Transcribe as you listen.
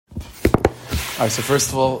All right, so first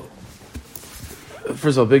of all,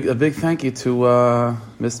 a big thank you to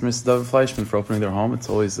Miss David Fleischman for opening their home. It's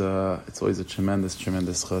always a tremendous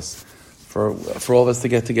chus for all of us to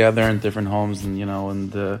get together in different homes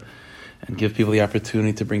and give people the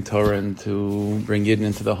opportunity to bring Torah and to bring Yidden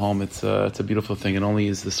into the home. It's a beautiful thing. It only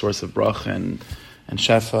is the source of bracha and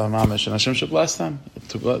shefa, mamash, and Hashem should bless them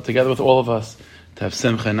together with all of us to have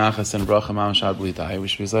simcha, nachas, and bracha, mamash, ad bli dai. We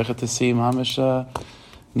should be zeichet to see mamash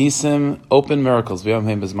nisim, open miracles. All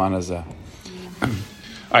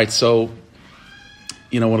right, so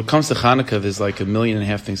when it comes to Chanukah, there's like 1.5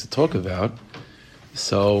 million things to talk about.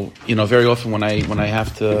 So very often when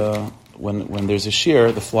there's a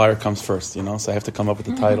shir, the flyer comes first. So I have to come up with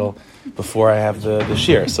the title before I have the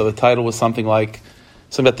shir. So the title was something about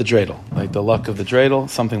the Dreidel, like the luck of the Dreidel,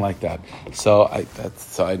 something like that. So I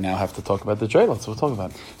now have to talk about the Dreidel. That's what we'll talk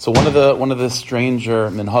about. So one of the stranger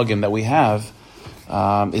minhagim that we have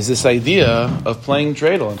is this idea of playing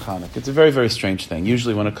Dreidel in Chanukah. It's a very, very strange thing.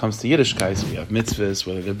 Usually when it comes to Yiddishkeit, we have mitzvahs,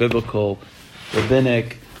 whether they're biblical,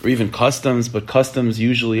 rabbinic, or even customs, but customs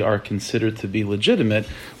usually are considered to be legitimate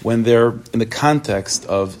when they're in the context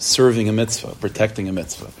of serving a mitzvah, protecting a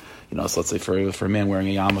mitzvah. So let's say for a man wearing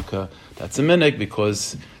a yarmulke, that's a minhag,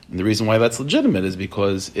 because the reason why that's legitimate is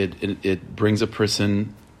because it brings a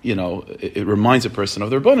person, it reminds a person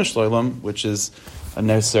of their Rebbeinu Shloim, which is a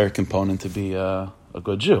necessary component to be a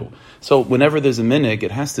good Jew. So whenever there's a minhag,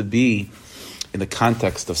 it has to be in the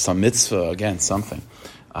context of some mitzvah, again, something.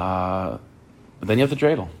 But then you have the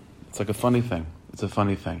dreidel. It's like a funny thing. It's a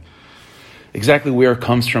funny thing. Exactly where it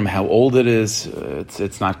comes from, how old it is,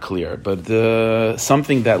 it's not clear. But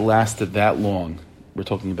something that lasted that long, we're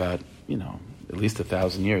talking about, at least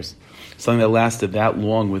 1,000 years, something that lasted that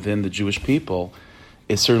long within the Jewish people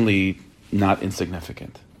is certainly not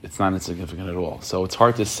insignificant. It's not insignificant at all. So it's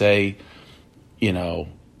hard to say,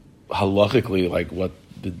 halachically, like what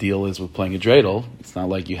the deal is with playing a dreidel. It's not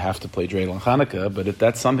like you have to play dreidel on Chanukah, but if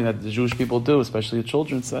that's something that the Jewish people do, especially the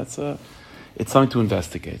children, so it's something to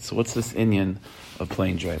investigate. So what's this inyan of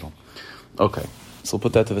playing dreidel? Okay, so we'll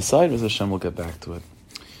put that to the side. As Hashem, we'll get back to it.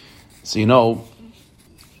 So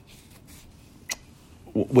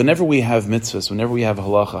whenever we have mitzvahs, whenever we have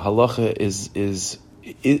halacha halacha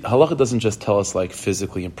doesn't just tell us like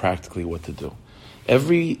physically and practically what to do.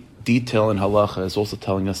 Every detail in halacha is also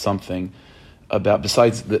telling us something about,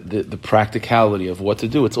 besides the practicality of what to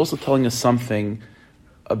do, it's also telling us something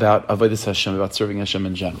about avodas Hashem, about serving Hashem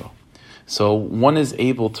in general. So one is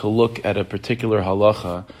able to look at a particular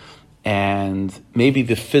halacha, and maybe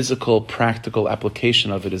the physical, practical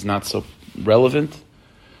application of it is not so relevant,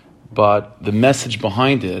 but the message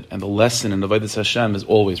behind it and the lesson in avodas Hashem is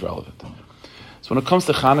always relevant. So when it comes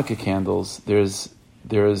to Chanukah candles, there's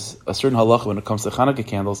a certain halacha when it comes to Chanukah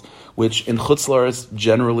candles, which in Chutz La'aretz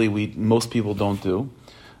generally most people don't do.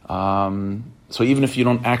 So even if you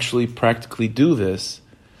don't actually practically do this,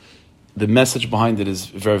 the message behind it is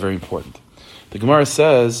very, very important. The Gemara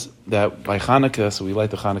says that by Chanukah, so we light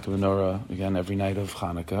the Chanukah menorah again every night of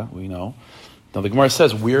Chanukah, we know. Now the Gemara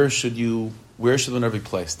says, where should the menorah be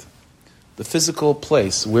placed? The physical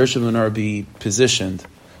place, where should the menorah be positioned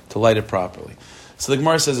to light it properly? So the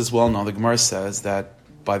Gemara says it's well known. The Gemara says that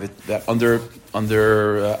under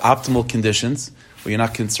optimal conditions, where you're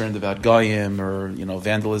not concerned about goyim or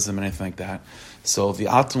vandalism and anything like that. So the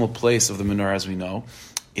optimal place of the menorah, as we know,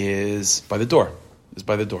 is by the door.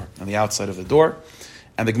 On the outside of the door.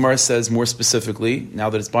 And the Gemara says more specifically, now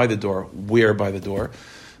that it's by the door, where by the door?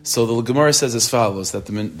 So the Gemara says as follows: that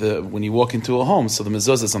when you walk into a home, so the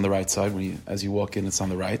mezuzah is on the right side. As you walk in, it's on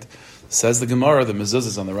the right. Says the Gemara, the mezuzah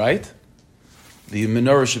is on the right. The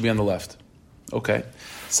menorah should be on the left. Okay.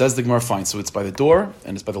 Says the Gemara, fine. So it's by the door,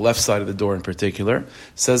 and it's by the left side of the door in particular.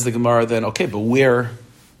 Says the Gemara then, okay, but where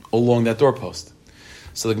along that doorpost?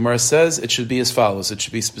 So the Gemara says it should be as follows. It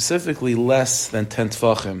should be specifically less than 10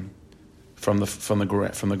 tefachim from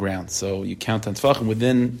the ground. So you count 10 tefachim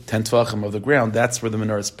within 10 tefachim of the ground. That's where the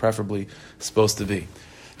menorah is preferably supposed to be.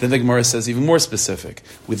 Then the Gemara says even more specific.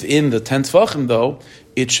 Within the 10 tefachim, though,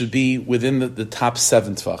 it should be within the top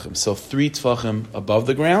 7 tefachim. So 3 tefachim above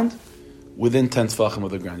the ground, within 10 tefachim of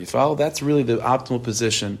the ground. You follow? That's really the optimal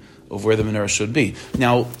position of where the menorah should be.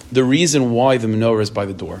 Now, the reason why the menorah is by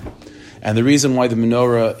the door, and the reason why the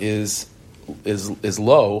menorah is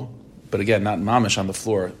low, but again, not mamish on the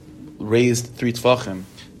floor, raised 3 tefachim,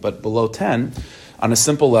 but below 10, on a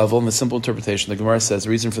simple level, in the simple interpretation, the Gemara says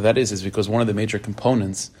the reason for that is because one of the major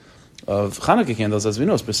components of Chanukah candles, as we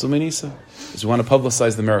know, is B'sul Minisa. Is we want to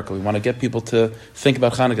publicize the miracle. We want to get people to think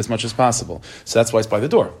about Chanukah as much as possible. So that's why it's by the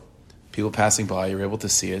door. People passing by, you're able to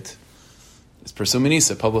see it. It's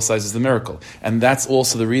Persuminisa, publicizes the miracle. And that's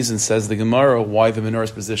also the reason, says the Gemara, why the menorah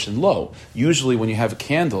is positioned low. Usually when you have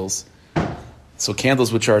candles, so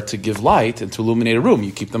candles which are to give light and to illuminate a room,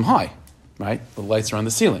 you keep them high, right? The lights are on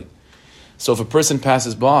the ceiling. So if a person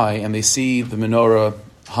passes by and they see the menorah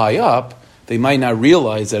high up, they might not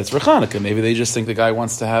realize that it's for Chanukah. Maybe they just think the guy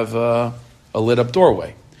wants to have a lit up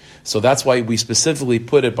doorway. So that's why we specifically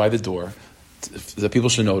put it by the door, that people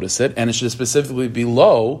should notice it, and it should specifically be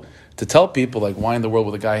low to tell people, like, why in the world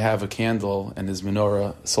would a guy have a candle and his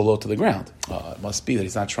menorah so low to the ground? It must be that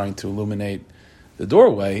he's not trying to illuminate the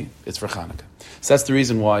doorway, it's for Chanukah. So that's the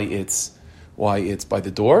reason why it's by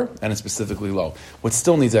the door and it's specifically low. What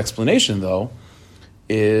still needs explanation, though,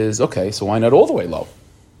 is, okay, so why not all the way low?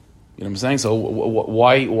 You know what I'm saying? So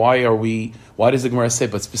why does the Gemara say,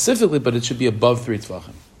 but it should be above 3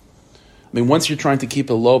 tvachim? I mean, once you're trying to keep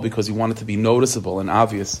it low because you want it to be noticeable and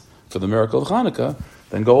obvious for the miracle of Chanukah,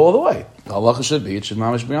 then go all the way. The halacha should be, it should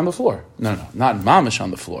mamish be on the floor. No, not mamish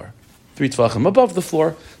on the floor. 3 tvachim above the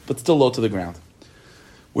floor, but still low to the ground.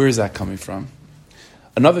 Where is that coming from?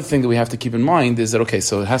 Another thing that we have to keep in mind is that, okay,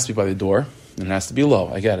 so it has to be by the door, and it has to be low,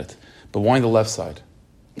 I get it. But why on the left side?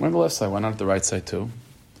 Why on the left side? Why not the right side too?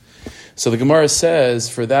 So the Gemara says,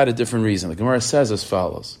 for that, a different reason. The Gemara says as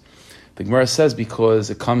follows. The Gemara says because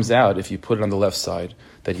it comes out, if you put it on the left side,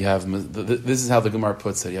 that you have, this is how the Gemara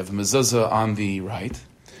puts it, you have a mezuzah on the right,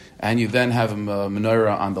 and you then have a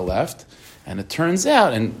menorah on the left, and it turns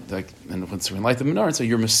out, and once we light the menorah, so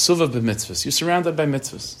you're mesuva b'mitzvahs, you're surrounded by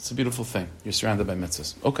mitzvahs. It's a beautiful thing. You're surrounded by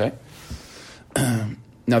mitzvahs. Okay.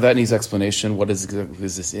 Now that needs explanation. What is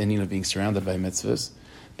this inyan of being surrounded by mitzvahs?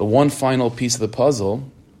 But one final piece of the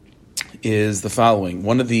puzzle is the following.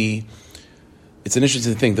 It's an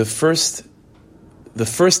interesting thing. The first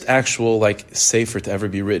actual sefer to ever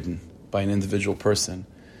be written by an individual person,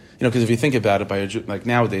 because if you think about it, like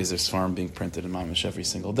nowadays there's Sfarim being printed in Mamish every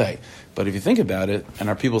single day. But if you think about it, in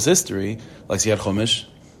our people's history, like you have Chumash,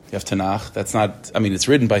 you have Tanakh. That's not. I mean, it's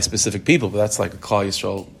written by specific people, but that's like a Klal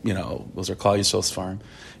Yisrael. Those are Klal Yisrael Sfarim.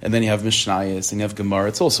 And then you have Mishnayos and you have Gemara.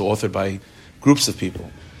 It's also authored by groups of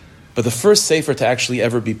people. But the first sefer to actually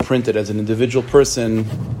ever be printed as an individual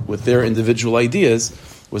person with their individual ideas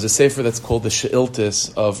was a sefer that's called the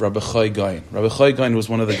She'iltis of Rabbi Chai Gaon. Rabbi Chai Gaon was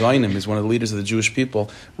one of the Gaonim, he's one of the leaders of the Jewish people.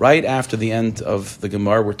 Right after the end of the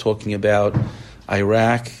Gemara, we're talking about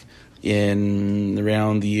Iraq in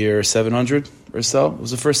around the year 700 or so. It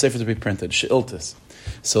was the first sefer to be printed, She'iltis.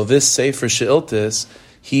 So this sefer She'iltis,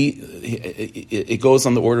 it goes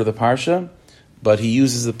on the order of the Parsha, but he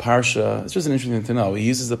uses the Parsha, it's just an interesting thing to know, he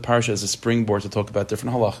uses the Parsha as a springboard to talk about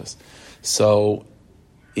different halachas. So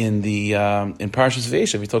in Parshas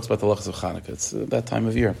Ve'eshev, he talks about the halachas of Chanukah. It's that time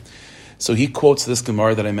of year. So he quotes this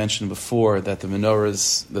Gemara that I mentioned before, that the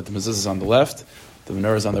mezuzah is on the left, the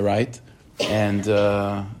menorah is on the right, and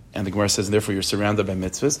the Gemara says, and therefore you're surrounded by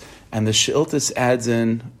mitzvahs. And the She'iltis adds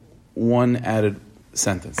in one added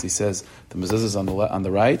sentence. He says, the mezuzah is on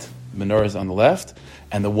the right, the menorah is on the left,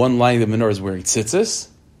 and the one line of the menorah is wearing tzitzis.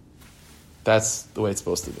 That's the way it's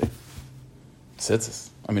supposed to be. Tzitzis.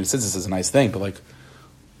 I mean, tzitzis is a nice thing, but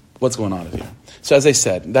what's going on here? So as I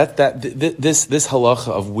said, this halacha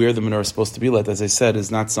of where the menorah is supposed to be lit, as I said,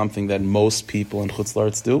 is not something that most people in Chutz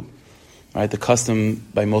La'aretz do. Right? The custom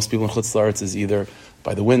by most people in Chutz La'aretz is either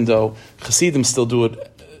by the window. Chassidim still do it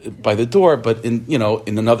by the door, but in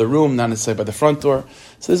another room, not necessarily by the front door.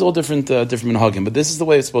 So there's all different minhagim. But this is the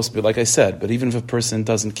way it's supposed to be, like I said. But even if a person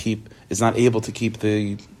is not able to keep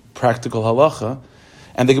the practical halacha,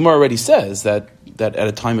 and the Gemara already says that at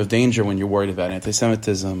a time of danger, when you're worried about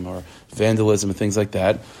anti-Semitism or vandalism and things like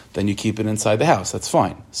that, then you keep it inside the house. That's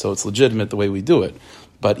fine. So it's legitimate the way we do it.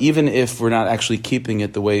 But even if we're not actually keeping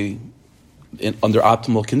it the way under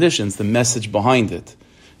optimal conditions, the message behind it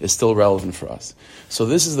is still relevant for us. So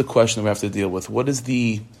this is the question that we have to deal with. What's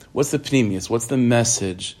the pnimius? What's the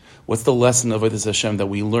message? What's the lesson of Avodas Hashem that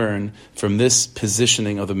we learn from this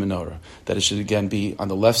positioning of the menorah? That it should again be on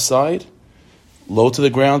the left side, low to the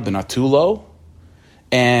ground, but not too low.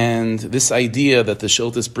 And this idea that the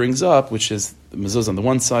She'iltis brings up, which is the mezuzah on the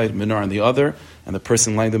one side, menorah on the other, and the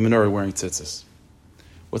person lying the menorah wearing tzitzis.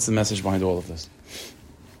 What's the message behind all of this?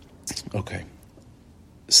 Okay.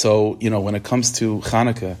 So, when it comes to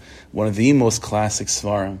Chanukah, one of the most classic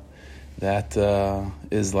svarim that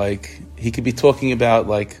is he could be talking about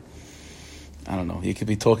he could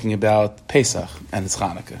be talking about Pesach and it's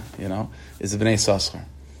Chanukah, is the Bnei Yissaschar.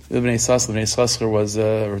 The Bnei Yissaschar was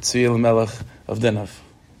Tzvi Elimelech of Dinav.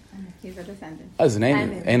 He's a descendant. His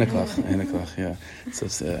name? Einaklach, yeah. So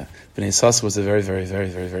Bnei Yissaschar was a very, very, very,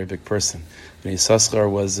 very, very big person. Bnei Yissaschar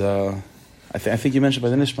was I think you mentioned by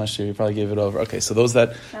the Nishmash here. You probably gave it over. Okay, so those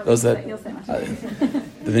that you'll say much.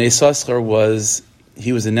 The Bnei Yissaschar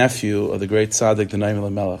he was a nephew of the great tzaddik, the Naim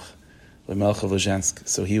Elimelech of Lezhensk.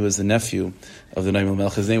 So he was the nephew of the Naim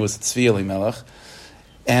Elimelech. His name was Tzvi Elimelech.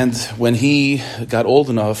 And when he got old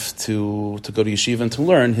enough to go to yeshiva and to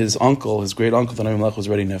learn, his great uncle, the Naim Elimelech, was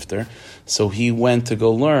already nifter. So he went to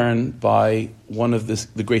go learn by one of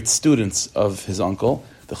the great students of his uncle,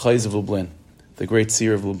 the Chayz of Lublin, the great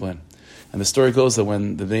seer of Lublin. And the story goes that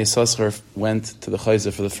when the Bnei Yissaschar went to the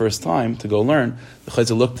Chayzer for the first time to go learn, the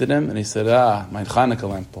Chayzer looked at him and he said, my Chanukah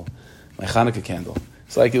lamp, my Chanukah candle.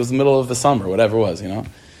 It's like it was the middle of the summer, whatever it was,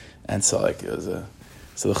 And so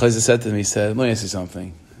so the Chayzer said to him, he said, let me ask you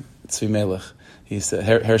something. Tzvi Melech. He said,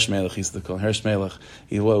 Hersh Melech, he used to call him, Hersh Melech.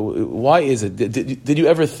 Why is it, did you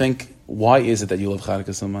ever think, why is it that you love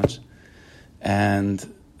Chanukah so much? And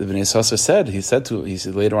the Bnei Yissaschar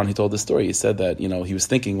said later on, he told the story, he said that, he was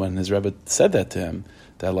thinking when his Rebbe said that to him,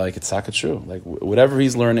 that it's Saka true. Like, whatever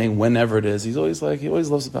he's learning, whenever it is, he always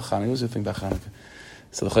loves about Chanukah, he always thinks about Chanukah.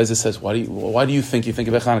 So the Chayzer says, why do you think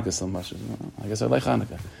about Chanukah so much? I guess I like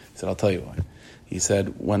Chanukah. He said, I'll tell you why. He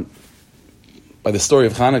said, by the story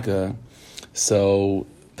of Chanukah, so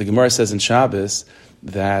the Gemara says in Shabbos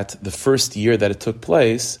that the first year that it took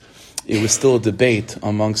place, it was still a debate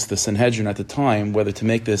amongst the Sanhedrin at the time whether to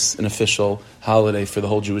make this an official holiday for the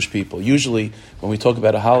whole Jewish people. Usually, when we talk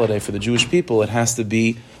about a holiday for the Jewish people, it has to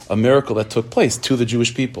be a miracle that took place to the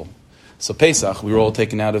Jewish people. So Pesach, we were all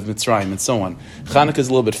taken out of Mitzrayim and so on. Chanukah is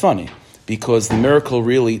a little bit funny because the miracle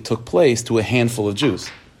really took place to a handful of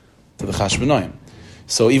Jews, to the Chashmonaim.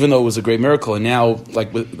 So even though it was a great miracle, and now,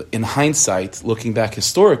 in hindsight, looking back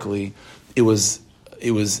historically, it was a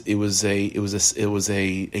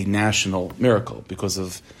national miracle because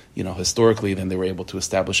of, historically, then they were able to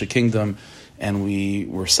establish a kingdom, and we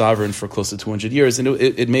were sovereign for close to 200 years, and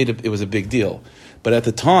it was a big deal. But at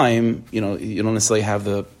the time, you don't necessarily have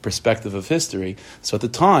the perspective of history. So at the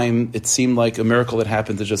time, it seemed like a miracle that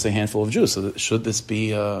happened to just a handful of Jews. So should this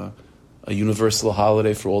be a universal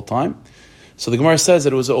holiday for all time? So the Gemara says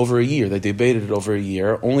that it was over a year. They debated it over a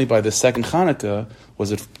year. Only by the second Chanukah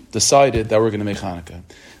was it decided that we're going to make Chanukah.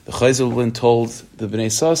 The Chayzer told the Bnei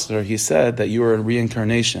Yissaschar, he said that you were a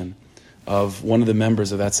reincarnation of one of the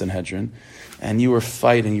members of that Sanhedrin, and you were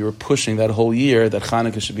fighting, you were pushing that whole year that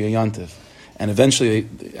Chanukah should be a Yontif. And eventually,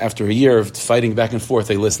 after a year of fighting back and forth,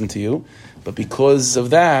 they listened to you. But because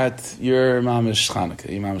of that, you're Mamish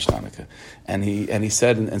Chanukah. And he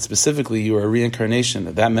said, and specifically, you were a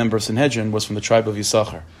reincarnation. That member of Sanhedrin was from the tribe of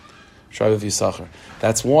Yisachar.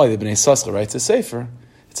 That's why the Bnei Yissaschar writes a sefer.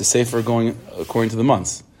 It's a sefer going according to the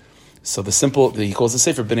months. So he calls the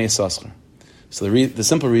sefer Bnei Yissaschar. So the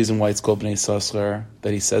simple reason why it's called Bnei Yissaschar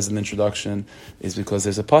that he says in the introduction is because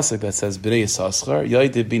there's a pasuk that says Bnei Yissaschar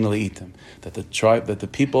Yaidid bin Leitim, that the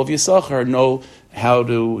people of Yisachar know how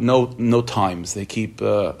to know times. They keep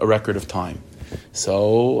a record of time.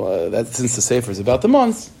 So that since the sefer is about the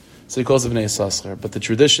months, so he calls it Bnei Yissaschar. But the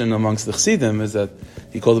tradition amongst the Chassidim is that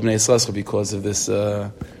he called it Bnei Yissaschar because of this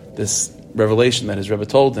revelation that his Rebbe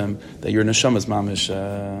told him that your neshama is mamish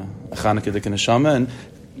Chanukah dik neshama, and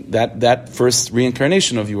that first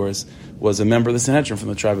reincarnation of yours was a member of the Sanhedrin from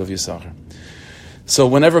the tribe of Yisachar. So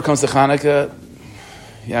whenever it comes to Chanukah,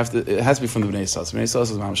 it has to be from the Bnei Yissaschar. Bnei Yissaschar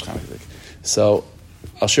is mamish Chanukah. So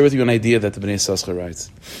I'll share with you an idea that the Bnei Yissaschar writes.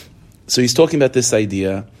 So he's talking about this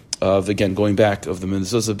idea of, again, going back, of the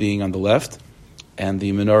mezuzah being on the left and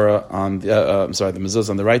the menorah on the mezuzah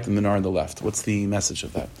on the right, the menorah on the left. What's the message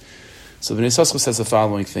of that? So the Bnei Yissaschar says the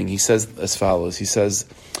following thing. He says as follows. He says,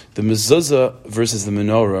 the mezuzah versus the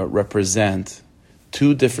menorah represent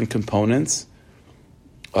two different components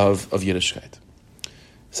of Yiddishkeit.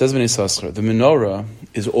 Says Bnei Yissaschar, the menorah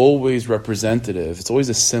is always representative. It's always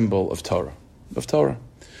a symbol of Torah.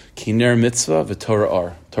 Ki ner mitzvah v'Torah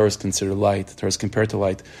ar. Torah is considered light. Torah is compared to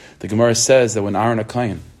light. The Gemara says that when Aaron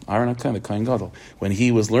HaKohen, the Kohen Gadol, when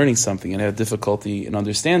he was learning something and had difficulty in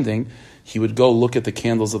understanding, he would go look at the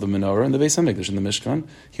candles of the menorah in the Beis HaMikdash, in the Mishkan.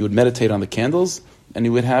 He would meditate on the candles, and he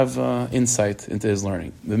would have insight into his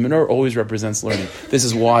learning. The menorah always represents learning. This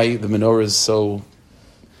is why the menorah is so,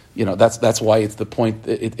 that's why it's the point.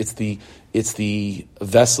 It's the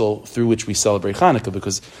vessel through which we celebrate Chanukah,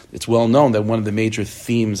 because it's well known that one of the major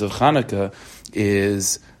themes of Chanukah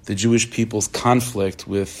is the Jewish people's conflict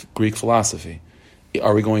with Greek philosophy.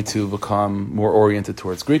 Are we going to become more oriented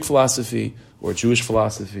towards Greek philosophy or Jewish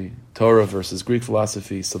philosophy? Torah versus Greek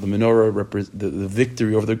philosophy. So the menorah, the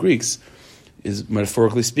victory over the Greeks, is,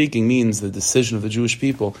 metaphorically speaking, means the decision of the Jewish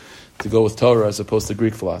people to go with Torah as opposed to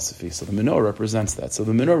Greek philosophy. So the menorah represents that. So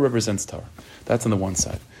the menorah represents Torah. That's on the one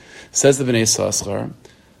side. Says the Bnei Yissaschar,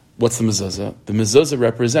 What's the mezuzah? The mezuzah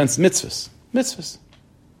represents mitzvahs. Mitzvahs.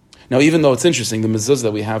 Now, even though it's interesting, the mezuzah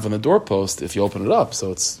that we have on the doorpost, if you open it up,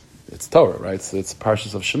 so it's Torah, right? So it's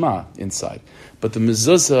parshas of Shema inside. But the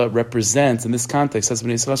mezuzah represents, in this context, says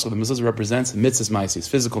Bnei Yisrael, the mezuzah represents mitzvahs ma'asis,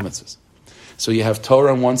 physical mitzvahs. So you have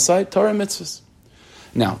Torah on one side, Torah and mitzvahs.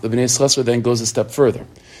 Now, the Bnei Yisrael then goes a step further.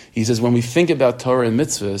 He says, when we think about Torah and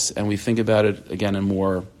mitzvahs, and we think about it, again, in a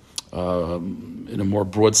more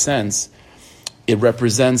broad sense, it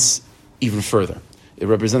represents even further. It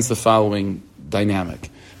represents the following dynamic.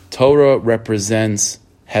 Torah represents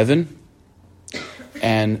heaven,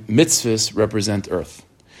 and mitzvahs represent earth.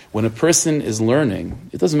 When a person is learning,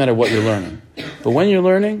 it doesn't matter what you're learning. But when you're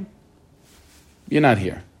learning, you're not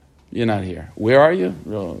here. You're not here. Where are you?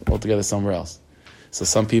 Altogether somewhere else. So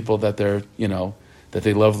some people that that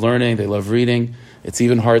they love learning, they love reading, it's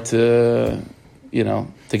even hard to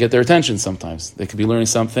get their attention sometimes. They could be learning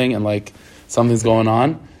something and something's going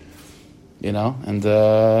on, and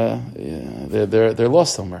they're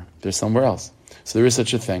lost somewhere. They're somewhere else. So there is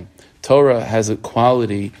such a thing. Torah has a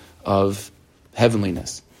quality of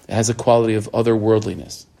heavenliness. It has a quality of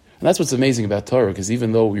otherworldliness. And that's what's amazing about Torah, because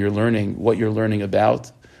even though you're learning what you're learning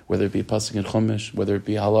about, whether it be pasuk in Chumash, whether it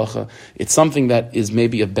be halacha, it's something that is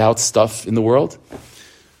maybe about stuff in the world,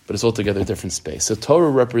 but it's altogether a different space. So Torah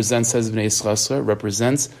represents, says Bnei Yisrael,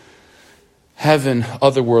 represents heaven,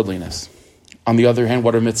 otherworldliness. On the other hand,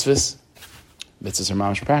 what are mitzvahs? Mitzvahs are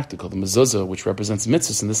mamish practical. The mezuzah, which represents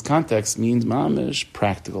mitzvahs in this context, means mamish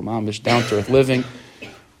practical, mamish down-to-earth living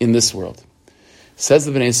in this world. Says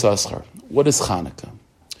the Bnei Yisrael, what is Chanukah?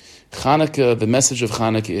 Chanukah, the message of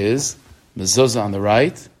Chanukah is mezuzah on the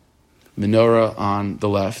right, menorah on the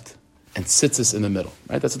left, and tzitzis in the middle.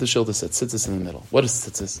 Right? That's what the Shlita said, tzitzis in the middle. What is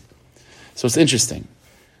tzitzis? So it's interesting.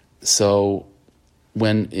 So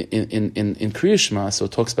when in Kriya Shema, so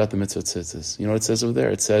it talks about the mitzvah tzitzis. You know what it says over there?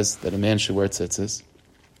 It says that a man should wear tzitzis.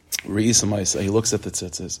 He looks at the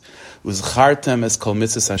tzitzis. Uzchartem es kol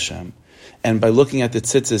mitzvahs Hashem. And by looking at the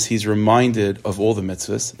tzitzis, he's reminded of all the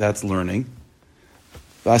mitzvahs. That's learning.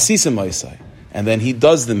 And then he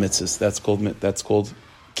does the mitzvahs. That's called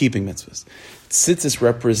keeping mitzvahs. Tzitzis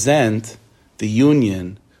represent the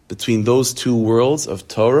union between those two worlds of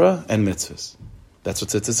Torah and mitzvahs. That's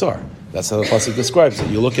what tzitzis are. That's how the pasuk describes it.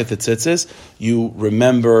 You look at the tzitzis, you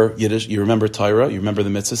remember Yiddish, you remember Torah, you remember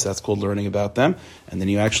the mitzvahs. That's called learning about them, and then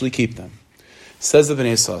you actually keep them. Says the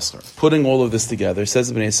Bnei Yisrael, putting all of this together,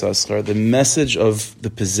 says the Bnei Yisrael, the message of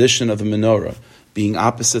the position of the menorah being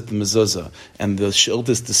opposite the mezuzah, and the Shlita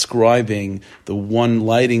is describing the one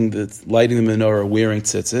lighting the menorah wearing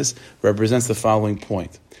tzitzis, represents the following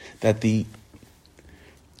point: that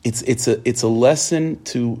it's a lesson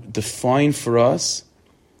to define for us,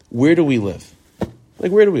 where do we live?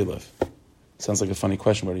 Where do we live? Sounds like a funny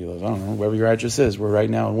question. Where do you live? I don't know. Wherever your address is. We're right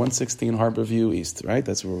now in 116 Harbor View East, right?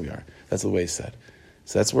 That's where we are. That's the way it's said.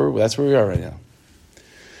 So that's where we are right now.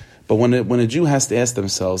 But when a Jew has to ask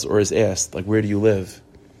themselves, or is asked, where do you live?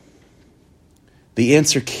 The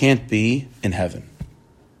answer can't be in heaven.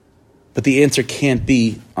 But the answer can't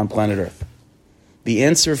be on planet Earth. The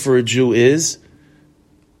answer for a Jew is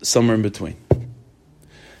somewhere in between.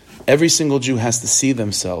 Every single Jew has to see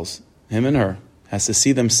themselves, him and her, has to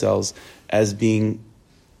see themselves as being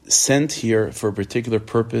sent here for a particular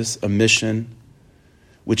purpose, a mission,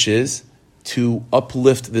 which is to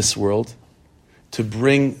uplift this world, to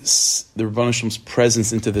bring the Rebbeinu Shalom's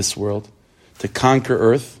presence into this world, to conquer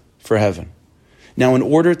earth for heaven. Now, in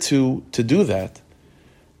order to do that,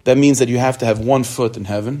 that means that you have to have 1 foot in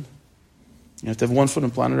heaven. You have to have 1 foot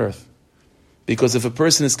on planet Earth. Because if a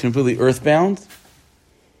person is completely earthbound,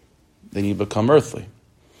 then you become earthly.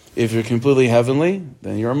 If you're completely heavenly,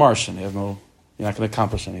 then you're a Martian. You're not going to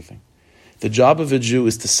accomplish anything. The job of a Jew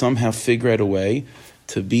is to somehow figure out a way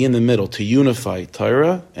to be in the middle, to unify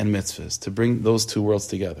Torah and mitzvahs, to bring those two worlds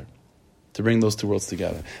together.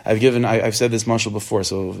 I've said this mashal before,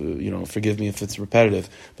 so forgive me if it's repetitive,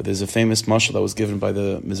 but there's a famous mashal that was given by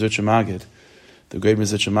the Mizritcha Maggid, the great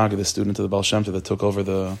Mizritcha Maggid, the student of the Baal Shem Tov that took over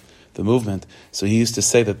the movement. So he used to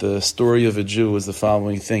say that the story of a Jew was the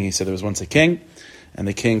following thing. He said there was once a king, and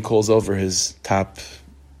the king calls over his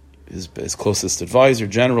closest advisor,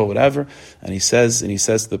 general, whatever, and he says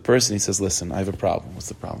to the person, listen, I have a problem. What's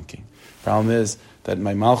the problem, king? The problem is that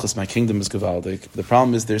my malchus, my kingdom is gewaldig. The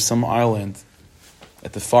problem is there's some island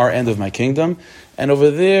at the far end of my kingdom, and over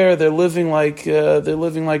there they're living like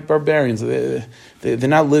barbarians. They're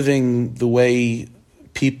not living the way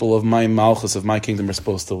people of my malchus, of my kingdom, are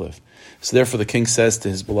supposed to live. So therefore the king says to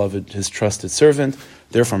his beloved, his trusted servant,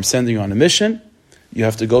 therefore I'm sending you on a mission. You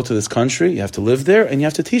have to go to this country, you have to live there, and you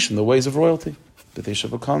have to teach them the ways of royalty, that they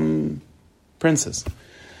should become princes.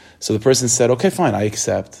 So the person said, okay, fine, I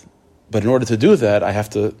accept. But in order to do that, I have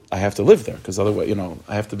to live there, because otherwise,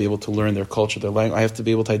 I have to be able to learn their culture, their language. I have to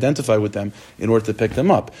be able to identify with them in order to pick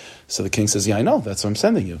them up. So the king says, "Yeah, I know. That's what I'm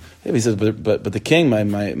sending you." He says, "But the king, my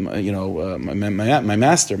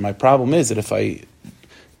master. My problem is that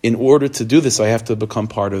in order to do this, I have to become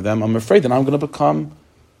part of them. I'm afraid that I'm going to become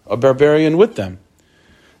a barbarian with them."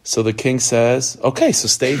 So the king says, "Okay, so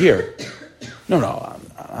stay here." No,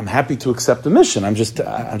 I'm happy to accept the mission. I'm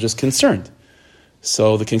just concerned.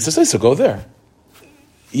 So the king says, "Hey, so go there."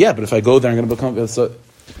 Yeah, but if I go there, I'm going to become... So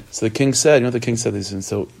the king said, you know what the king said? He said,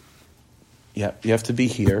 so yeah, you have to be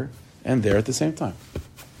here and there at the same time.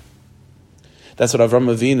 That's what Avram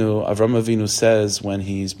Avinu says when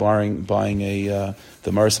he's buying the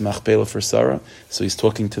Maris Machpelah for Sarah. So he's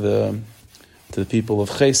talking to the people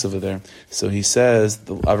of Ches over there. So he says,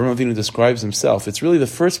 Avram Avinu describes himself. It's really the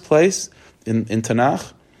first place in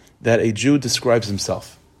Tanakh that a Jew describes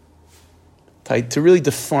himself. To really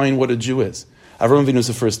define what a Jew is. Avraham Avinu is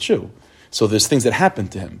the first Jew, so there's things that happened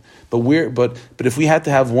to him. But if we had to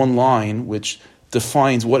have one line which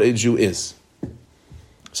defines what a Jew is,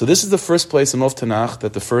 so this is the first place in Ov Tanakh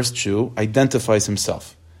that the first Jew identifies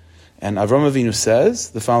himself. And Avraham Avinu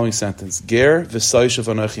says the following sentence: Ger v'sayshav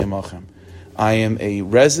anochi amachem. I am a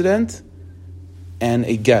resident and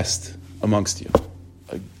a guest amongst you.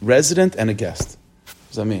 A resident and a guest. What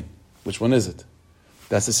does that mean? Which one is it?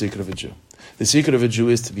 That's the secret of a Jew. The secret of a Jew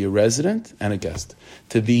is to be a resident and a guest.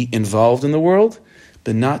 To be involved in the world,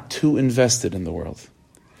 but not too invested in the world.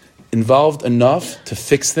 Involved enough to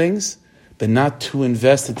fix things, but not too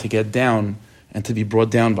invested to get down and to be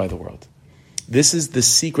brought down by the world. This is the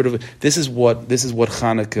secret of it. This is what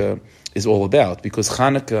Chanukah is all about. Because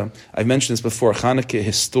Chanukah, I've mentioned this before, Chanukah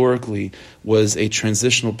historically was a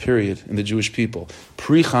transitional period in the Jewish people.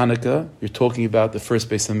 Pre-Chanukah, you're talking about the first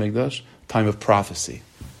Beis HaMikdash, time of prophecy.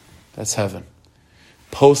 That's heaven.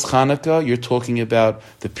 Post Chanukah, you're talking about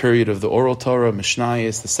the period of the Oral Torah,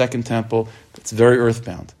 Mishnayos, the Second Temple. That's very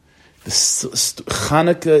earthbound.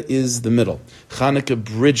 Chanukah is the middle. Chanukah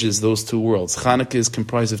bridges those two worlds. Chanukah is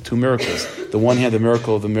comprised of two miracles. The one hand, the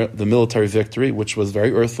miracle of the military victory, which was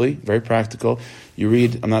very earthly, very practical. You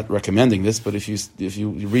read, I'm not recommending this, but if you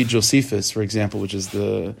read Josephus, for example, which is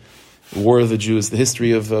the War of the Jews, the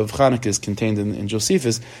history of Chanukah is contained in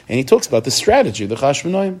Josephus, and he talks about the strategy, the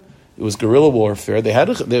Chashmonaim. It was guerrilla warfare.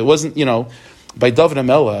 There wasn't, by David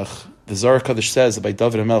HaMelech, the Zohar Kadosh says that by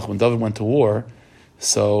David HaMelech, when David went to war,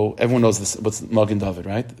 so everyone knows this, what's Magen David,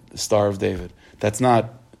 right? The Star of David. That's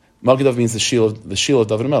not, Magen David means the shield of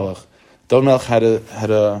David HaMelech. David HaMelech had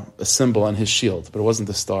a symbol on his shield, but it wasn't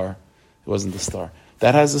the star. It wasn't the star.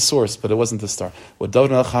 That has a source, but it wasn't the star. What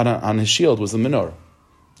David HaMelech had on his shield was the menorah.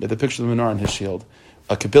 He had the picture of the menorah on his shield.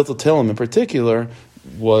 A Kapitel Tehillim in particular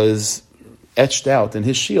was etched out in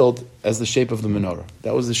his shield as the shape of the menorah.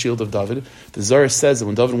 That was the shield of David. The Zohar says that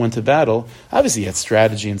when David went to battle, obviously he had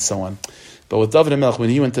strategy and so on, but with David HaMelech, when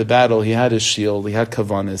he went to battle, he had his shield, he had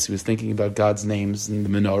kavanas, he was thinking about God's names in the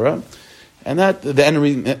menorah, and that the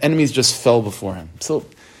enemies just fell before him. So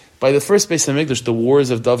by the first Beis HaMikdash, the wars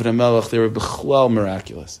of David HaMelech, they were b'chlal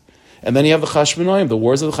miraculous. And then you have the Chashmonaim. The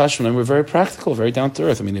wars of the Chashmonaim were very practical, very down to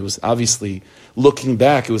earth. I mean, it was obviously, looking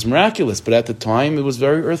back, it was miraculous, but at the time, it was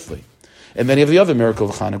very earthly. And then you have the other miracle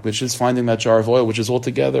of Chanukah, which is finding that jar of oil, which is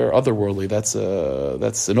altogether otherworldly. That's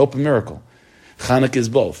an open miracle. Chanukah is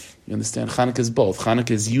both. You understand? Chanukah is both.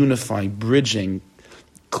 Chanukah is unifying, bridging,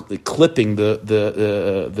 clipping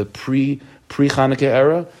the pre-Chanukah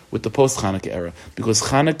era with the post-Chanukah era. Because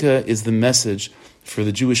Chanukah is the message for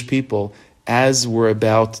the Jewish people as we're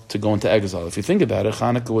about to go into exile. If you think about it,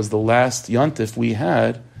 Chanukah was the last yontif we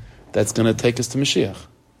had that's going to take us to Mashiach.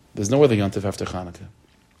 There's no other yontif after Chanukah.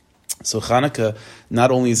 So Chanukah not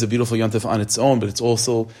only is a beautiful yontif on its own, but it's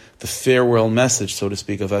also the farewell message, so to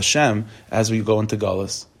speak, of Hashem as we go into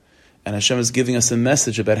Galus. And Hashem is giving us a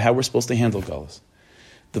message about how we're supposed to handle Galus.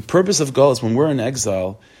 The purpose of Galus, when we're in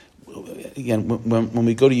exile, again, when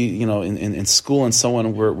we go to in school and so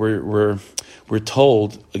on, we're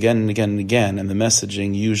told again and again and again, and the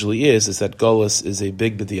messaging usually is that Galus is a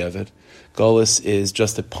big b'diavad. Galus is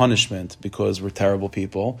just a punishment because we're terrible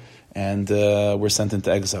people and we're sent into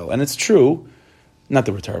exile. And it's true, not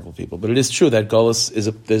that we're terrible people, but it is true that Galus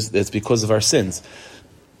it's because of our sins.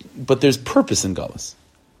 But there's purpose in Galus.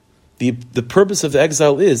 The purpose of the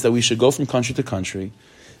exile is that we should go from country to country,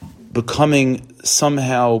 becoming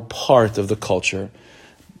somehow part of the culture,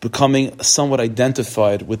 becoming somewhat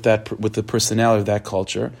identified with the personality of that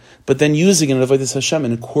culture, but then using it in Avodas Hashem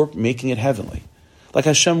and making it heavenly. Like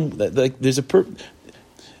Hashem, like there's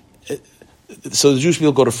so the Jewish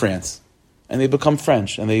people go to France, and they become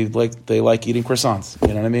French, and they like eating croissants, you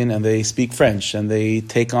know what I mean? And they speak French, and they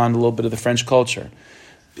take on a little bit of the French culture.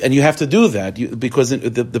 And you have to do that, because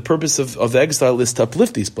the purpose of the exile is to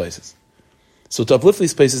uplift these places. So to uplift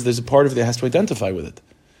these places, there's a part of it that has to identify with it.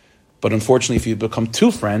 But unfortunately, if you become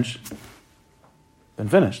too French, then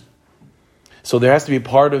finished. So there has to be a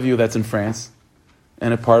part of you that's in France,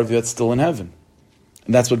 and a part of you that's still in heaven.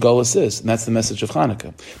 And that's what Golus is, and that's the message of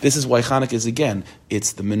Chanukah. This is why Chanukah is, again,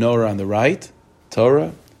 it's the menorah on the right,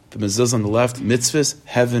 Torah, the mezuzah on the left, mitzvahs,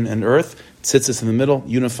 heaven and earth, tzitzis in the middle,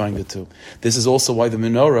 unifying the two. This is also why the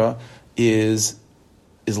menorah is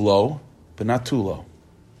low, but not too low.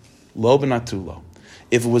 Low, but not too low.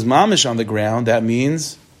 If it was mamish on the ground, that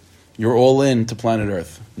means you're all in to planet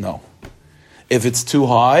Earth. No. If it's too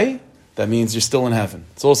high, that means you're still in heaven.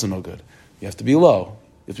 It's also no good. You have to be low.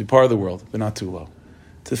 You have to be part of the world, but not too low.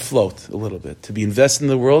 To float a little bit. To be invested in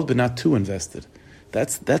the world, but not too invested.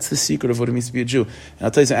 That's the secret of what it means to be a Jew. And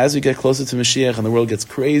I'll tell you something, as we get closer to Mashiach and the world gets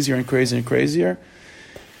crazier and crazier and crazier,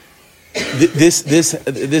 this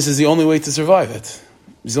is the only way to survive it.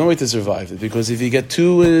 It's the only way to survive it. Because if you get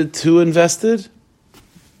too invested,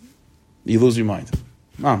 you lose your mind.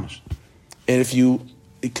 Mamish. And if you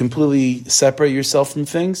completely separate yourself from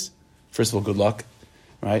things, first of all, good luck,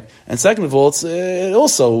 right? And second of all, it's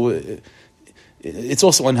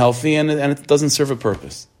also unhealthy and it doesn't serve a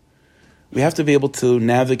purpose. We have to be able to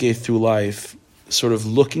navigate through life sort of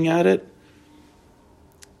looking at it,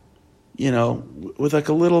 with like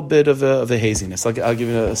a little bit of a haziness. I'll give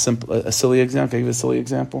you a silly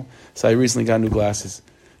example. So I recently got new glasses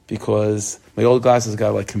because my old glasses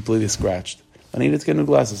got like completely scratched. I needed to get new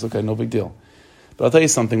glasses. Okay, no big deal. But I'll tell you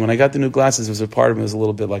something. When I got the new glasses, there was a part of me that was a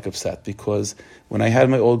little bit like upset because when I had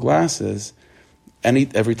my old glasses,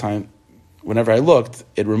 every time, whenever I looked,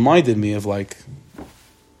 it reminded me of like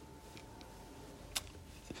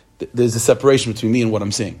there's a separation between me and what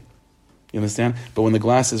I'm seeing. You understand? But when the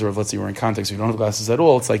glasses, or if let's say you're in context, if you don't have glasses at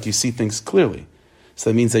all, it's like you see things clearly. So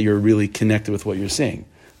that means that you're really connected with what you're seeing.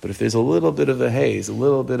 But if there's a little bit of a haze, a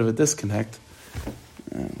little bit of a disconnect,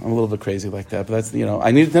 I'm a little bit crazy like that. But that's,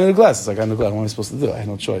 I needed new glasses. I got new glasses. What am I supposed to do? I had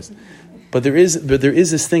no choice. But there is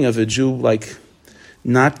this thing of a Jew like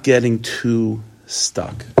not getting too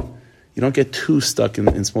stuck. You don't get too stuck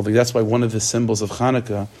in small things. That's why one of the symbols of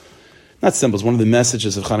Chanukah, not symbols, one of the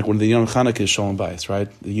messages of Chanukah, one of the Yom Chanukah is Shalom Bayis, right?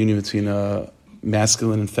 The union between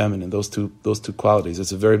masculine and feminine, those two qualities.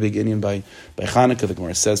 It's a very big union by Chanukah. The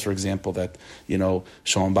Gemara says, for example, that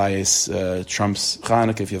Shalom Bayis trumps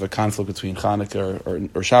Chanukah. If you have a conflict between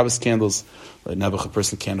Chanukah or Shabbos candles, a Nebuch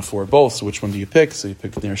person can't afford both. So which one do you pick? So you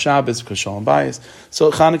pick near Shabbos because Shalom Bayis.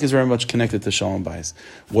 So Chanukah is very much connected to Shalom Bayis.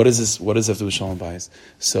 What does this have to do with Shalom Bayis?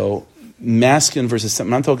 So masculine versus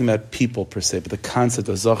feminine. I'm not talking about people per se, but the concept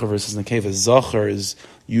of Zachar versus Nekeva. Zachar is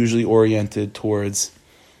usually oriented towards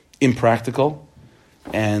impractical,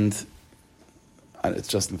 and it's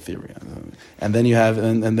just in theory. And then you have,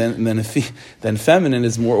 then feminine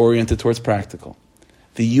is more oriented towards practical.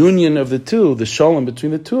 The union of the two, the shalom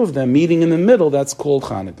between the two of them, meeting in the middle, that's called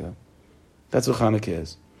Chanukah. That's what Chanukah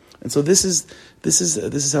is. And so this is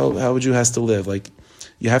how a Jew has to live. Like,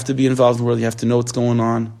 you have to be involved in the world. You have to know what's going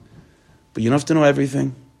on, but you don't have to know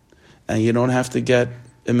everything, and you don't have to get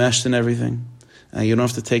enmeshed in everything, and you don't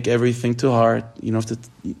have to take everything to heart. You don't have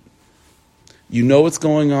to. You know what's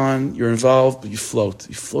going on, you're involved, but you float.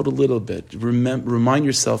 You float a little bit. Remind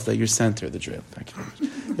yourself that you're sent here, the Dreidel. Thank you.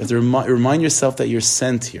 You have to remind yourself that you're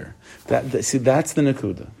sent here. See, that's the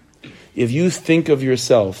Nakuda. If you think of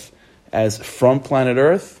yourself as from planet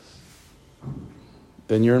Earth,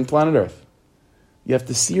 then you're in planet Earth. You have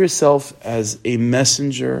to see yourself as a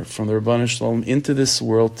messenger from the Rabbanu Shalom into this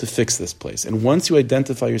world to fix this place. And once you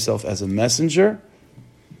identify yourself as a messenger,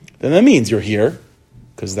 then that means you're here,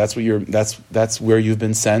 because that's where you've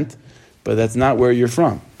been sent, but that's not where you're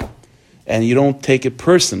from. And you don't take it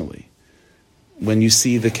personally when you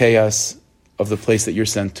see the chaos of the place that you're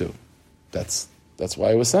sent to. That's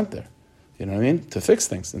why I was sent there. You know what I mean? To fix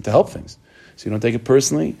things and to help things. So you don't take it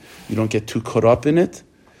personally. You don't get too caught up in it.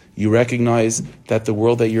 You recognize that the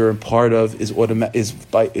world that you're a part of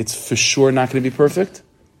it's for sure not going to be perfect.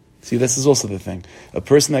 See, this is also the thing. A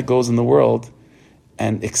person that goes in the world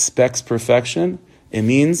and expects perfection, it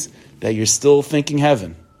means that you're still thinking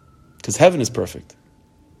heaven, because heaven is perfect.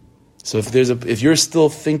 So if you're still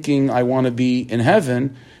thinking I want to be in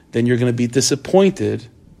heaven, then you're going to be disappointed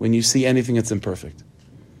when you see anything that's imperfect.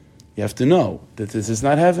 You have to know that this is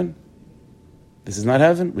not heaven. This is not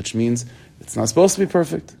heaven, which means it's not supposed to be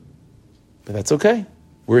perfect. But that's okay.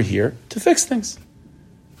 We're here to fix things.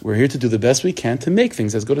 We're here to do the best we can to make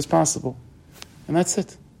things as good as possible. And that's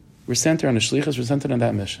it. We're centered on the shlichus, we're centered on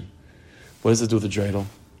that mission. What does it do with the dreidel?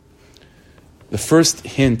 The first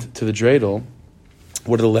hint to the dreidel,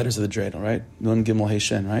 what are the letters of the dreidel, right? Nun, Gimel, He,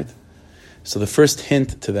 Shin, right? So the first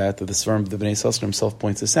hint to that the Bnei Yissaschar himself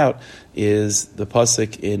points this out, is the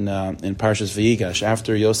pasuk in Parshas Vayigash.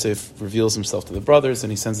 After Yosef reveals himself to the brothers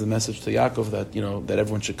and he sends the message to Yaakov that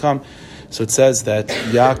everyone should come. So it says that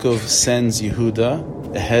Yaakov sends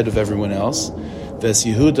Yehuda ahead of everyone else. Ves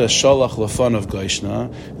Yehuda shalach lafanav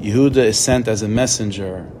Goishna. Yehuda is sent as a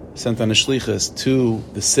messenger, sent on a shlichus to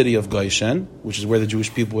the city of Goshen, which is where the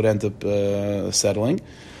Jewish people would end up settling.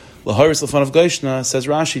 Laharis lafanav Goishna, says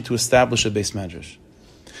Rashi, to establish a base medrash.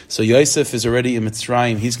 So Yosef is already in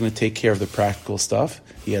Mitzrayim. He's going to take care of the practical stuff.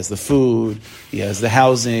 He has the food. He has the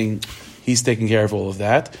housing. He's taking care of all of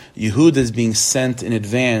that. Yehuda is being sent in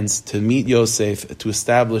advance to meet Yosef to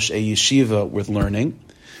establish a yeshiva with learning.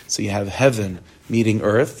 So you have heaven meeting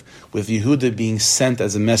earth, with Yehuda being sent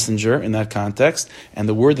as a messenger in that context. And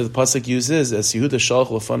the word that the pasuk uses is Yehuda shalach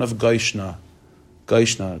lefanav Goishna.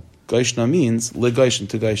 Goishna. Goishna means li Goshen,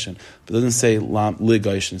 to Goshen. But it doesn't say li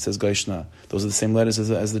Goshen, it says Goishna. Those are the same letters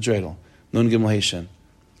as the dreidel. Nun Gimel He Shin.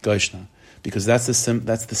 Goishna. Because that's the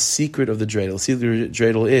secret of the dreidel. The secret of the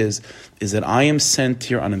dreidel is that I am sent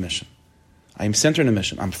here on a mission. I am sent here on a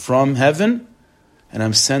mission. I'm from heaven and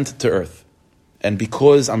I'm sent to earth. And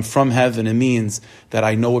because I'm from heaven, it means that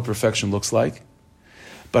I know what perfection looks like.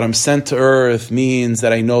 But I'm sent to earth means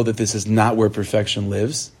that I know that this is not where perfection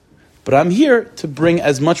lives. But I'm here to bring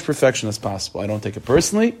as much perfection as possible. I don't take it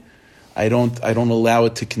personally. I don't allow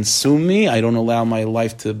it to consume me. I don't allow my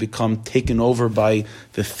life to become taken over by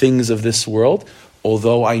the things of this world.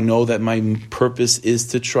 Although I know that my purpose is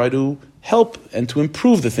to try to help and to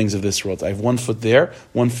improve the things of this world. I have 1 foot there,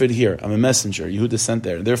 1 foot here. I'm a messenger. Yehuda sent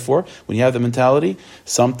there. Therefore, when you have the mentality,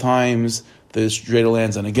 sometimes the dreidel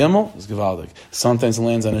lands on a gimel, it's gewaldig. Sometimes it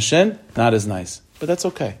lands on a shin, not as nice. But that's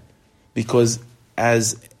okay. Because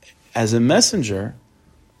as a messenger,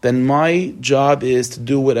 then my job is to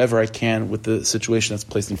do whatever I can with the situation that's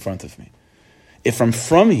placed in front of me. If I'm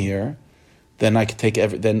from here, then I can take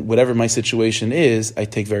then whatever my situation is, I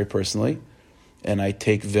take very personally, and I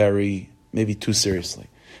take maybe too seriously.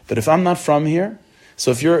 But if I'm not from here,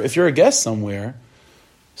 so if you're a guest somewhere,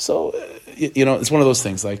 so it's one of those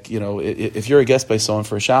things. Like if you're a guest by someone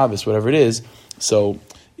for a Shabbos, whatever it is, so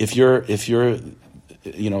if you're the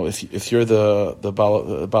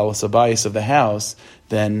balas abayis of the house,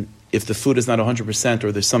 then if the food is not 100%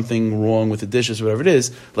 or there's something wrong with the dishes, whatever it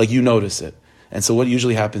is, like you notice it. And so what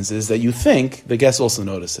usually happens is that you think the guests also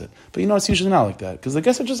notice it. But it's usually not like that, because the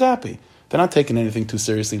guests are just happy. They're not taking anything too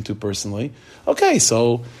seriously and too personally. Okay,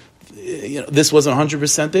 so this wasn't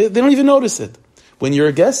 100%. They don't even notice it. When you're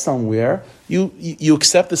a guest somewhere, you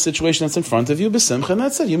accept the situation that's in front of you, b'simcha, and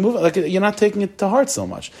that's it. You move like you're not taking it to heart so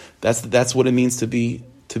much. That's what it means to be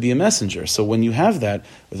a messenger. So when you have that,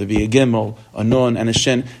 whether it be a gimel, a nun, and a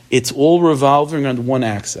shin, it's all revolving around one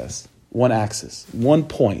axis, one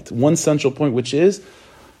point, one central point, which is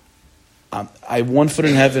I have 1 foot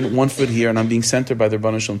in heaven, 1 foot here, and I'm being sent by the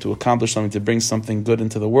Rebbeinu Shalom to accomplish something, to bring something good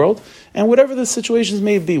into the world. And whatever the situations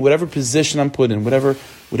may be, whatever position I'm put in, whatever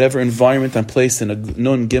environment I'm placed in, a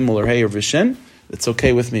nun, gimel, or hey, or vishin, it's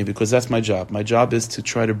okay with me, because that's my job. My job is to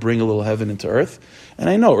try to bring a little heaven into earth. And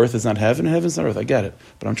I know earth is not heaven, and heaven is not earth. I get it.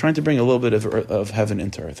 But I'm trying to bring a little bit of heaven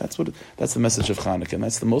into earth. That's the message of Chanukah. And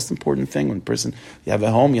that's the most important thing when you have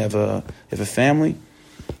a home, you have a family.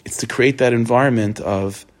 It's to create that environment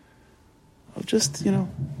of just,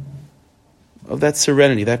 of that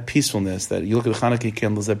serenity, that peacefulness, that you look at the Chanukah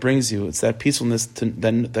candles, that brings you, it's that peacefulness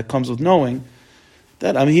that comes with knowing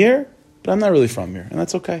that I'm here, but I'm not really from here. And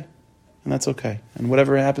that's okay. And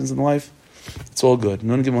whatever happens in life, it's all good.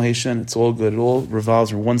 Nun Gimel He Shin, it's all good. It all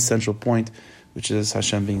revolves around one central point, which is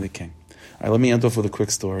Hashem being the king. All right, let me end off with a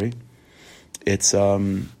quick story. It's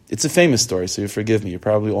a famous story, so you forgive me. You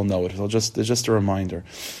probably all know it. It's just a reminder.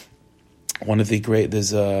 One of the great Rebbes,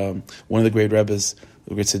 the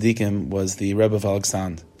great tzaddikim, was the Rebbe of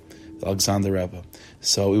Alexander, the Alexander Rebbe.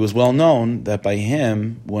 So it was well known that by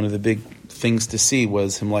him, one of the big things to see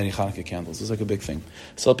was him lighting Chanukah candles. It was like a big thing.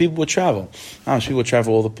 So people would travel. People would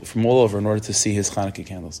travel from all over in order to see his Chanukah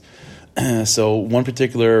candles. So one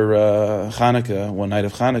particular Chanukah, one night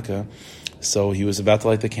of Chanukah, so he was about to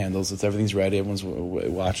light the candles. Everything's ready. Everyone's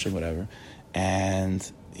watching, whatever.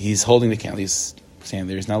 And he's holding the candle. He's standing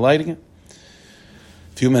there. He's not lighting it.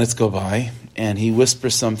 A few minutes go by, and he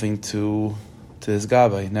whispers something to his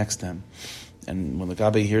Gabbai next to him. And when the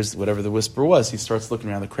Gabbai hears whatever the whisper was, he starts looking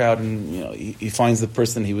around the crowd, and he finds the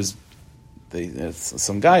person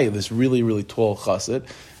some guy, this really, really tall chassid,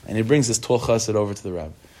 and he brings this tall chassid over to the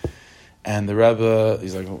Rebbe. And the Rebbe,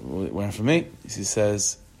 he's like, waiting for me. He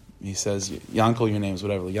says, he says, Yankel, your name's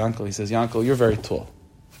whatever. Yankel, he says, Yankel, you're very tall.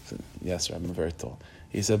 I said, yes, sir, I'm very tall.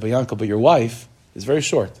 He said, but Yankel, but your wife is very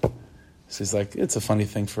short. So he's like, it's a funny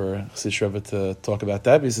thing for a Chassidish Rebbe to talk about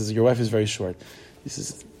that. But he says, your wife is very short. He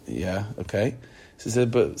says, yeah, okay. He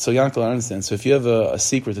said, but so Yankel, I understand. So if you have a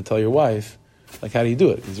secret to tell your wife, like how do you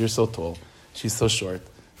do it? Because you're so tall, she's so short.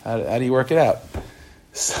 How do you work it out?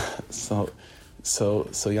 So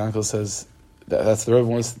Yankel says, that's the Rebbe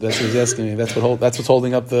wants. That's what he's asking me. That's what's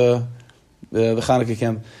holding up the Chanukah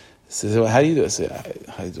candle. He says, well, how do you do it? I say,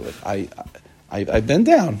 how do you do it? I bend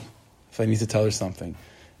down if I need to tell her something.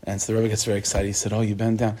 And so the Rebbe gets very excited. He said, oh, you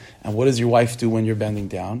bend down. And what does your wife do when you're bending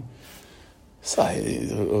down? So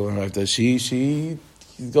she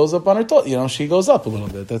goes up on her toe. She goes up a little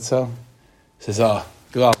bit. That's how. He says,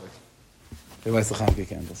 go he lights the Chanukah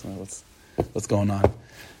candles. What's going on?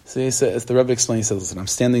 So he says, the Rebbe explains, he says, listen, I'm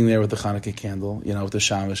standing there with the Chanukah candle, with the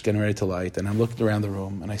shamash, getting ready to light, and I'm looking around the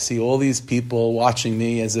room, and I see all these people watching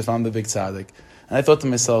me as if I'm the big tzaddik. And I thought to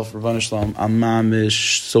myself, Rabbanu Shalom, I'm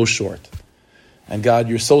mamish so short. And God,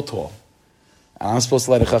 you're so tall. And I'm supposed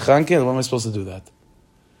to light a Chanukah candle? When am I supposed to do that?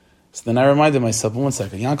 So then I reminded myself, one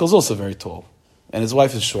second, Yankel's also very tall, and his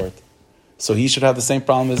wife is short. So he should have the same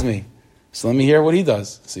problem as me. So let me hear what he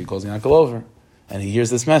does. So he calls Yankel over, and he hears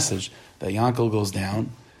this message, that Yankel goes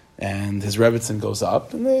down, and his Rebbitzin goes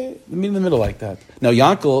up, and they meet in the middle like that. Now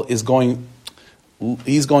Yankel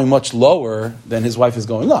he's going much lower than his wife is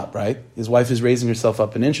going up, right? His wife is raising herself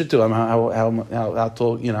up an inch or two. How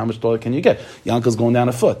tall, how much taller can you get? Yankel's going down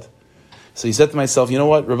a foot. So he said to myself, you know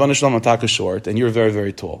what, Rabbanu Shalom, I'm short, and you're very,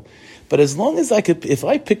 very tall. But as long as if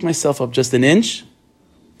I pick myself up just an inch,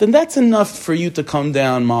 then that's enough for you to come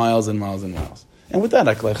down miles and miles and miles. And with that,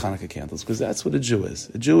 I can light Chanukah candles, because that's what a Jew is.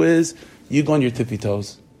 A Jew is, you go on your tippy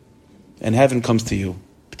toes, and heaven comes to you.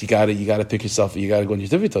 But you gotta pick yourself. You gotta go on your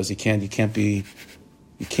tippy toes. You can't be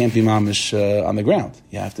mamish on the ground.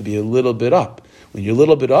 You have to be a little bit up. When you're a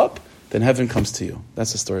little bit up, then heaven comes to you.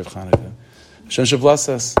 That's the story of Chanukah. Hashem should bless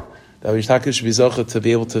us. That we should be zocheh to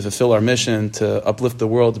be able to fulfill our mission, to uplift the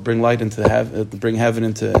world, to bring light into heaven, to bring heaven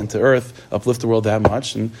into earth, uplift the world that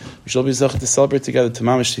much, and we shall be zocheh to celebrate together. To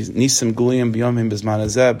mamish nisim guliyim biyomim bezman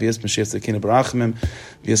hazeh b'yis mashiach tzedekinu barachimim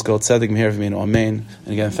b'yis kol tzedek meher v'meinu amen.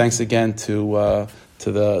 And again, thanks again to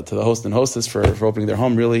the host and hostess for opening their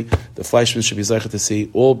home. Really, the Fleischmans should be zocheh to see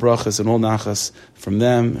all brachas and all nachas from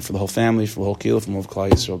them, and for the whole family, for the whole kila, from all of Klal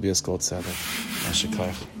Yisrael b'yis kol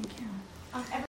tzedek.